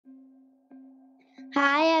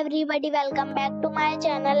Hi everybody, welcome back to my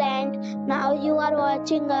channel and now you are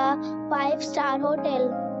watching a 5-star hotel.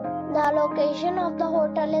 The location of the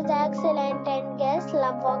hotel is excellent and guests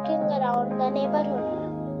love walking around the neighborhood.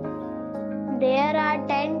 There are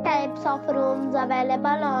 10 types of rooms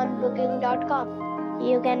available on booking.com.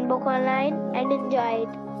 You can book online and enjoy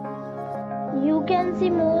it. You can see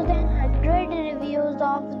more than 100 reviews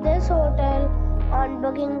of this hotel on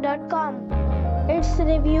booking.com. Its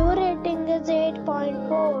review rating is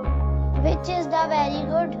 8.4, which is the very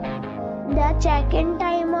good. The check-in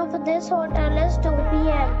time of this hotel is 2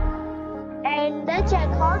 p.m. and the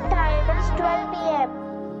check-out time is 12 p.m.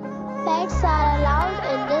 Pets are allowed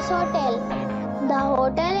in this hotel. The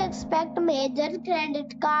hotel accepts major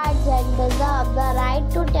credit cards and reserves the right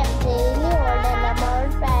to temporarily hold an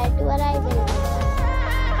amount prior to arrival.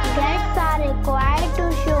 Guests are required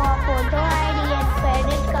to show a photo ID and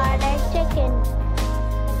credit card at check-in.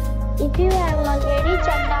 If you have already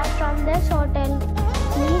checked out from this hotel,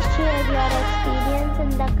 please share your experience in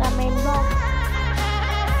the comment box.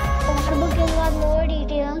 For booking or more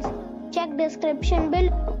details, check description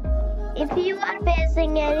below. If you are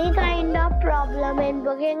facing any kind of problem in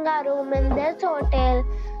booking a room in this hotel,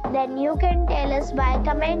 then you can tell us by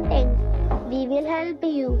commenting. We will help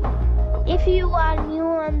you. If you are new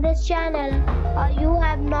on this channel or you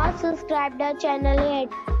have not subscribed our channel yet,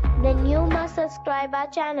 then you must subscribe our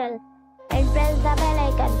channel and press the bell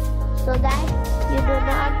icon so that you do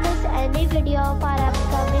not miss any video of our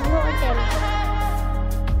upcoming hotel.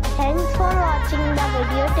 Thanks for watching the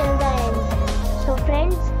video till the end. So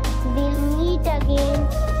friends, we'll meet again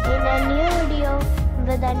in a new video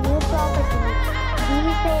with a new property. Be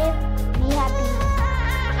safe, be happy.